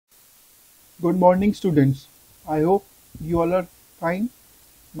Good morning, students. I hope you all are fine.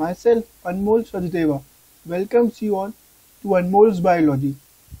 Myself, ANMOL'S welcomes you all to ANMOL'S Biology.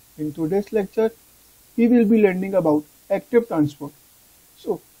 In today's lecture, we will be learning about active transport.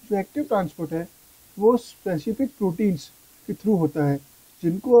 So, जो active transport है वो specific proteins के through होता है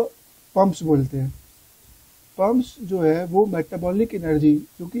जिनको pumps बोलते हैं। Pumps जो है वो मेटाबॉलिक एनर्जी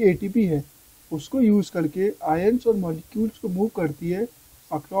जो कि एटीपी है उसको यूज़ करके आयंस और मॉलिक्यूल्स को मूव करती है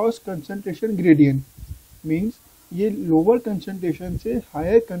अक्रॉस कंसंट्रेशन ग्रेडियंट। मींस ये लोअर कंसंट्रेशन से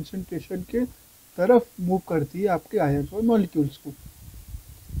हायर कंसंट्रेशन के तरफ मूव करती है आपके आयंस और मॉलिक्यूल्स को।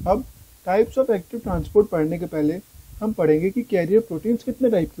 अब टाइप्स ऑफ एक्टिव ट्रांसपोर्ट पढ़ने के पहले हम पढ़ेंगे कि कैरियर प्रोटीन्स कितने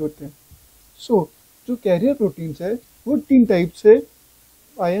टाइप के होते हैं। जो कैरियर प्रोटीन्स है वो 3 टाइप से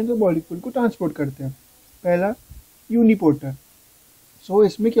आयंस और मॉलिक्यूल को ट्रांसपोर्ट करते हैं। पहला यूनिपोर्टर।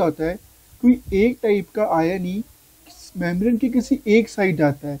 इसमें क्या होता है, कोई एक टाइप का आयन ही मेम्ब्रेन की किसी एक साइड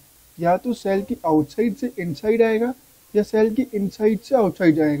जाता है, या तो सेल की आउटसाइड से इनसाइड आएगा या सेल की इनसाइड से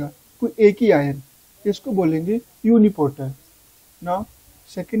आउटसाइड जाएगा, कोई एक ही आयन, इसको बोलेंगे यूनिपोर्टर। Now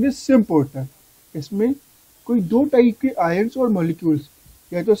second is सिम्पोर्टर। इसमें कोई 2 टाइप के आयंस और मॉलिक्यूल्स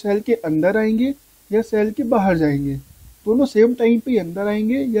या तो सेल के अंदर आएंगे या सेल के बाहर जाएंगे, दोनों सेम टाइम पे ही अंदर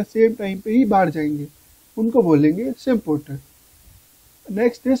आएंगे या सेम टाइम पे ही बाहर जाएंगे, उनको बोलेंगे सिम्पोर्टर।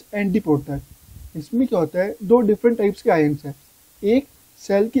 Next is एंटीपोर्टर। इसमें क्या होता है, 2 डिफरेंट टाइप्स के आयंस हैं, एक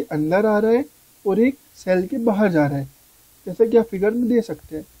सेल के अंदर आ रहा है और एक सेल के बाहर जा रहा है। जैसा कि आप फिगर में दे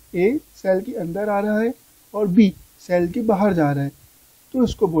सकते हैं, ए सेल के अंदर आ रहा है और बी सेल के बाहर जा रहा है, तो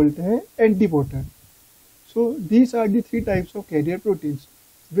इसको बोलते हैं एंटीपोर्टर। So these are the 3 types of carrier proteins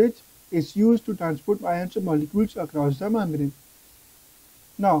which is used to transport ions or molecules across the membrane.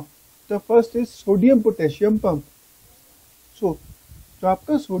 Now, the first is sodium potassium pump. जो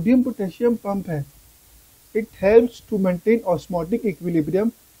आपका सोडियम पोटेशियम पंप है, it helps to maintain osmotic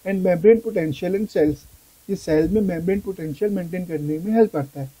equilibrium and membrane potential in cells. ये cell में membrane potential maintain करने में help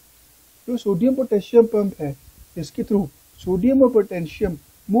करता है। जो सोडियम पोटेशियम पंप है, इसके थ्रू सोडियम और पोटेशियम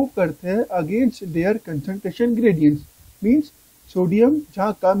मूव करते हैं against their concentration gradients. Means sodium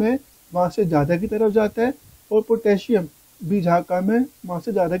जहाँ कम है वहाँ से ज़्यादा की तरफ जाता है और पोटेशियम भी जहाँ कम है वहाँ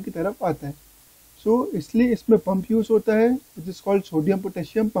से ज़्यादा की तरफ आता है। इसलिए इसमें पंप यूज़ होता है which is called sodium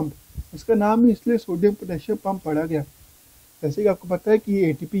potassium pump. इसका नाम ही इसलिए सोडियम पोटेशियम पंप पड़ा गया। जैसे कि आपको पता है कि ये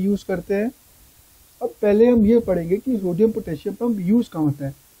एटीपी यूज़ करते हैं। अब पहले हम ये पढ़ेंगे कि सोडियम पोटेशियम पंप यूज़ कहाँ होता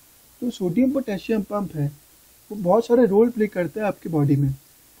है। तो सोडियम पोटेशियम पंप है वो बहुत सारे रोल प्ले करता है आपकी बॉडी में।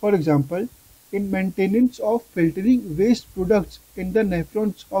 For example, in maintenance of filtering waste products in the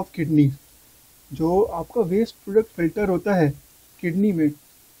nephrons of kidneys। जो आपका वेस्ट प्रोडक्ट फिल्टर होता है किडनी में,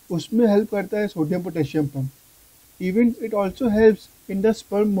 उसमें हेल्प करता है sodium potassium pump. Even it also helps in the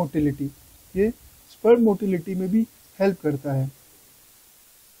sperm motility. ये स्पर्म मोटिलिटी में भी हेल्प करता है।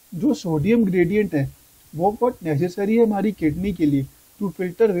 जो सोडियम ग्रेडियंट है वो बहुत नेसेसरी है हमारी किडनी के लिए to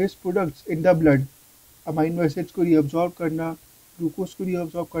filter waste products in the blood. Amino acids को रीअब्जॉर्ब करना, ग्लूकोज को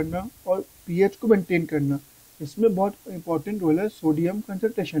रीअब्जॉर्ब करना और पीएच को मेंटेन करना, इसमें बहुत इंपॉर्टेंट रोल है सोडियम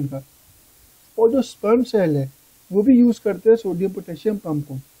कंसंट्रेशन का। और जो स्पर्म सेल है वो भी यूज़ करते हैं सोडियम पोटेशियम पंप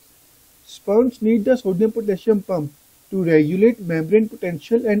को। Sperms need the sodium potassium pump to regulate membrane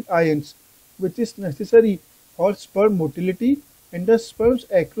potential and ions which is necessary for sperm motility and the sperms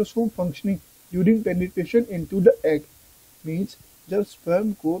acrosome functioning during penetration into the egg. Means जब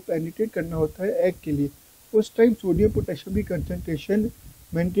sperm को penetrate करना होता है egg के लिए, उस time sodium potassium की concentration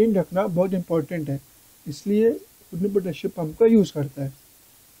maintain रखना बहुत इंपॉर्टेंट है, इसलिए सोडियम पोटेशियम पंप का यूज़ करता है।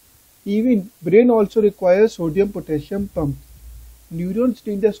 Even brain also require sodium potassium pump. Neurons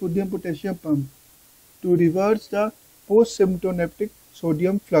need the sodium potassium pump to reverse the post सिम्प्टोनेप्टिक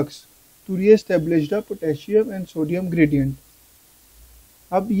sodium flux to re-establish the potassium and sodium gradient.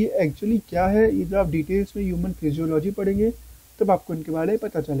 अब ये actually क्या है, ये जब आप डिटेल्स में ह्यूमन फिजियोलॉजी पढ़ेंगे तब आपको इनके बारे में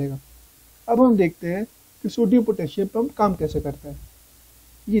पता चलेगा। अब हम देखते हैं कि सोडियम पोटेशियम पंप काम कैसे करता है।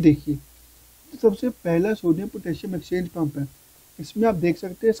 ये देखिए, तो सबसे पहला सोडियम पोटेशियम एक्सचेंज पंप है। इसमें आप देख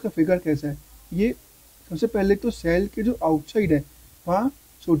सकते हैं इसका फिगर कैसा है। ये सबसे पहले तो सेल के जो आउटसाइड है वहाँ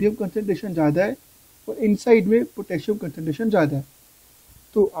सोडियम कंसंट्रेशन ज़्यादा है और इनसाइड में पोटेशियम कंसंट्रेशन ज़्यादा है।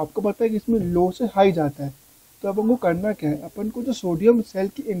 तो आपको पता है कि इसमें लो से हाई जाता है। तो अब हमको करना क्या है, अपन को जो सोडियम सेल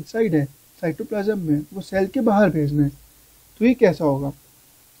की इनसाइड है साइटोप्लाज्म में, वो सेल के बाहर भेजना है। तो ये कैसा होगा,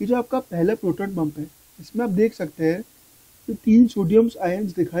 ये जो आपका पहला प्रोटॉन पंप है, इसमें आप देख सकते हैं कि 3 सोडियम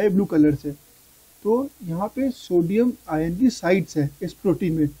आयन्स दिखाए ब्लू कलर से। तो यहाँ पे सोडियम आयन की साइड्स है इस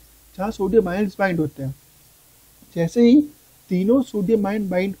प्रोटीन में जहाँ सोडियम आयन्स बाइंड होते हैं। जैसे ही तीनों सोडियम आयन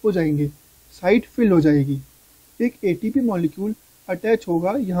बाइंड हो जाएंगे, साइट फिल हो जाएगी, एक एटीपी मॉलिक्यूल अटैच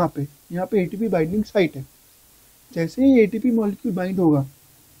होगा यहाँ पे एटीपी बाइंडिंग साइट है। जैसे ही एटीपी मॉलिक्यूल बाइंड होगा,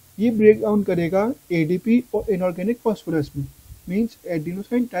 ये ब्रेक डाउन करेगा एडीपी और इनऑर्गेनिक फॉस्फोरस में। Means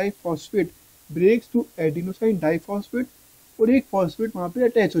adenosine triphosphate breaks to adenosine diphosphate और एक फॉस्फेट वहाँ पे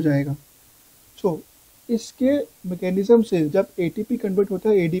अटैच हो जाएगा। सो इसके मैकेनिज्म से जब एटीपी कन्वर्ट होता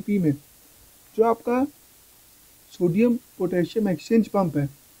है एडीपी में, जो आपका सोडियम पोटेशियम एक्सचेंज पंप है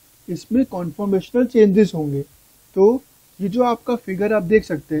इसमें कॉन्फॉर्मेशनल चेंजेस होंगे। तो ये जो आपका फिगर आप देख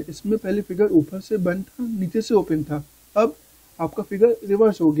सकते हैं, इसमें पहले फिगर ऊपर से बंद था, नीचे से ओपन था। अब आपका फिगर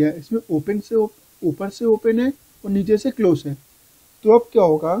रिवर्स हो गया है, इसमें ओपन से ऊपर से ओपन है और नीचे से क्लोज है। तो अब क्या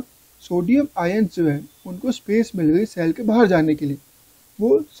होगा, सोडियम आयंस जो है उनको स्पेस मिल गई सेल के बाहर जाने के लिए,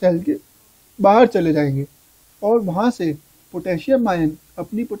 वो सेल के बाहर चले जाएंगे और वहाँ से पोटेशियम आयन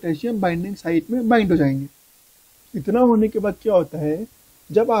अपनी पोटेशियम बाइंडिंग साइट में बाइंड हो जाएंगे। इतना होने के बाद क्या होता है,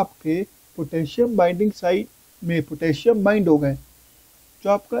 जब आपके पोटेशियम बाइंडिंग साइट में पोटेशियम बाइंड हो गए, जो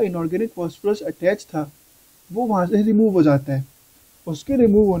आपका इनऑर्गेनिक फॉस्फोरस अटैच था वो वहाँ से रिमूव हो जाता है। उसके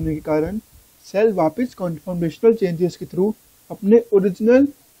रिमूव होने के कारण सेल वापस कॉन्फॉर्मेशनल चेंजेस के थ्रू अपने ओरिजिनल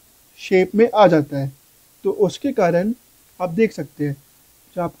शेप में आ जाता है। तो उसके कारण आप देख सकते हैं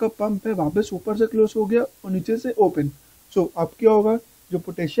जो आपका पंप है वापस ऊपर से क्लोज हो गया और नीचे से ओपन। सो अब क्या होगा, जो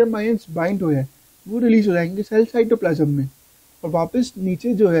पोटेशियम आयंस बाइंड हुए हैं वो रिलीज हो जाएंगे सेल साइटोप्लाज्म में और वापस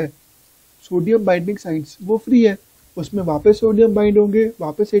नीचे जो है सोडियम बाइंडिंग साइट्स वो फ्री है, उसमें वापस सोडियम बाइंड होंगे,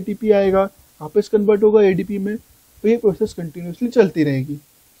 वापस एटीपी आएगा, वापस कन्वर्ट होगा एडीपी में। तो ये प्रोसेस कंटिन्यूसली चलती रहेगी।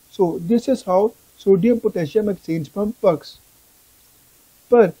 So this is how sodium potassium exchange pump works.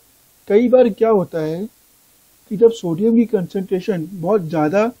 पर कई बार क्या होता है कि जब सोडियम की कंसंट्रेशन बहुत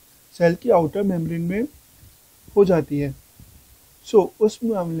ज़्यादा सेल की आउटर मेम्ब्रेन में हो जाती है, सो उस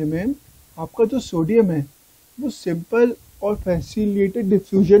मामले में आपका जो सोडियम है वो सिंपल और फैसिलिटेटेड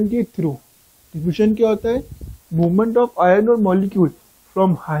डिफ्यूजन के थ्रू, डिफ्यूजन क्या होता है, मूवमेंट ऑफ आयन और molecule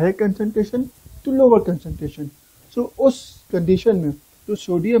from higher concentration to lower concentration. सो उस कंडीशन में जो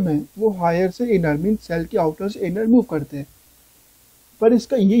सोडियम है वो हायर से इनर मीन सेल के आउटर से इनर मूव करते हैं। पर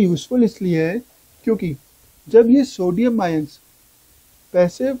इसका ये यूजफुल इसलिए है क्योंकि जब ये सोडियम आयंस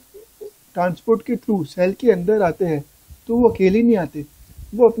पैसिव ट्रांसपोर्ट के थ्रू सेल के अंदर आते हैं तो वो अकेले नहीं आते,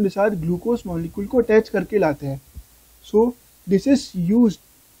 वो अपने साथ ग्लूकोज मॉलिक्यूल को अटैच करके लाते हैं। So this is used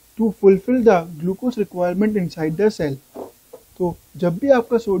to fulfil the glucose requirement inside the cell. तो जब भी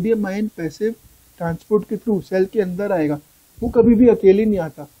आपका सोडियम आयन पैसिव ट्रांसपोर्ट के थ्रू सेल के अंदर आएगा वो कभी भी अकेले नहीं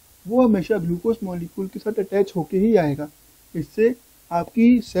आता, वो हमेशा ग्लूकोज मॉलिक्यूल के साथ अटैच होके ही आएगा। इससे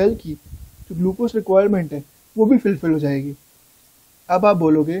आपकी सेल की जो ग्लूकोज रिक्वायरमेंट है वो भी फुलफिल हो जाएगी। अब आप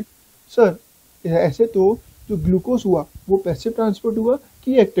बोलोगे सर ऐसे तो जो ग्लूकोज हुआ वो पैसिव ट्रांसपोर्ट हुआ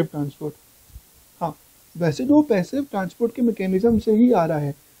कि एक्टिव ट्रांसपोर्ट। हाँ, वैसे तो पैसिव ट्रांसपोर्ट के मैकेनिज्म से ही आ रहा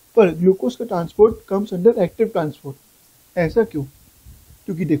है, पर ग्लूकोज का transport comes under active transport. ऐसा क्यों?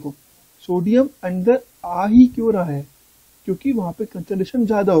 क्योंकि देखो सोडियम अंदर आ ही क्यों रहा है, क्योंकि वहाँ पे कंसंट्रेशन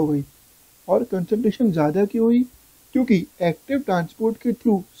ज़्यादा हो गई। और कंसंट्रेशन ज़्यादा क्यों हुई? क्योंकि एक्टिव ट्रांसपोर्ट के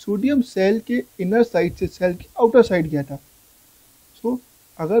थ्रू सोडियम सेल के इनर साइड से सेल की आउटर साइड गया था। सो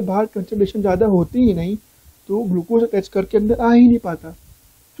अगर बाहर कंसंट्रेशन ज़्यादा होती ही नहीं तो ग्लूकोज अटैच करके अंदर आ ही नहीं पाता।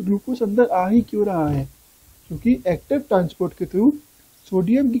 तो ग्लूकोज अंदर आ ही क्यों रहा है? क्योंकि एक्टिव ट्रांसपोर्ट के थ्रू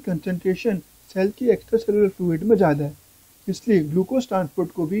सोडियम की कंसंट्रेशन सेल की एक्स्ट्रा सेलुलर फ्लूइड में ज़्यादा है, इसलिए ग्लूकोज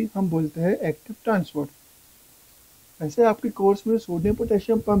ट्रांसपोर्ट को भी हम बोलते हैं एक्टिव ट्रांसपोर्ट। वैसे आपके कोर्स में सोडियम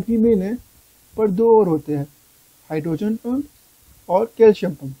पोटेशियम पंप ही मेन है, पर दो और होते हैं, हाइड्रोजन पंप और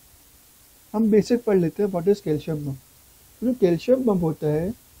कैल्शियम पंप। हम बेसिक पढ़ लेते हैं व्हाट इज कैल्शियम पंप। जो कैल्शियम पंप होता है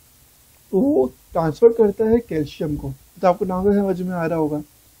वो ट्रांसफर करता है कैल्शियम को, तो आपको नाम से समझ में आ रहा होगा।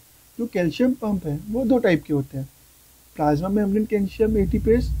 जो कैल्शियम पंप है वो दो टाइप के होते हैं, प्लाज्मा मेम्ब्रेन कैल्शियम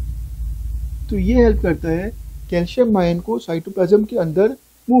एटीपेस, तो ये हेल्प करता है कैल्शियम आयन को साइटोप्लाज्म के अंदर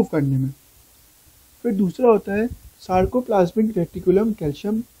मूव करने में। फिर दूसरा होता है सार्कोप्लाज्मिक रेटिकुलम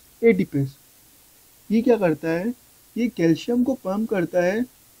कैल्शियम एटीपेस। ये क्या करता है, ये कैल्शियम को पंप करता है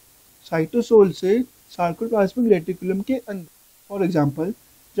साइटोसोल से सार्कोप्लाज्मिक रेटिकुलम के अंदर। फॉर एग्जांपल,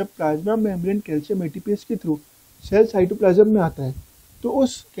 जब प्लाज्मा मेम्ब्रेन कैल्शियम एटीपेस के थ्रू सेल साइटोप्लाज्म में आता है तो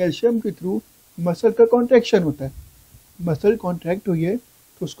उस कैल्शियम के थ्रू मसल का कॉन्ट्रैक्शन होता है। मसल कॉन्ट्रैक्ट हुई है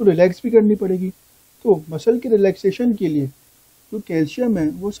तो उसको रिलैक्स भी करनी पड़ेगी। तो मसल के रिलैक्सेशन के लिए जो कैल्शियम है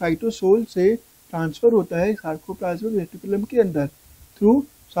वो साइटोसोल से ट्रांसफ़र होता है सार्कोप्लाज्मिक रेटिकुलम के अंदर through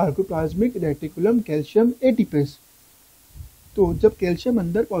sarcoplasmic reticulum calcium ATPase. तो जब कैल्शियम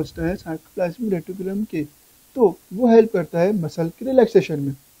अंदर पहुंचता है सार्कोप्लाज्मिक रेटिकुलम के, तो वो हेल्प करता है मसल के रिलैक्सेशन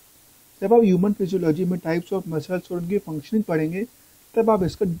में। जब आप ह्यूमन फिजियोलॉजी में टाइप्स ऑफ मसल्स और उनकी फंक्शनिंग पढ़ेंगे तब आप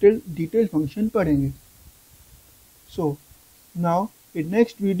इसका डिटेल फंक्शन पढ़ेंगे। So now in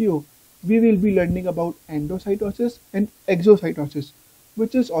next video we will be learning about endocytosis and exocytosis,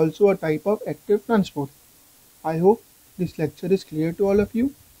 which is also a type of active transport. I hope this lecture is clear to all of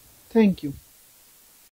you. Thank you.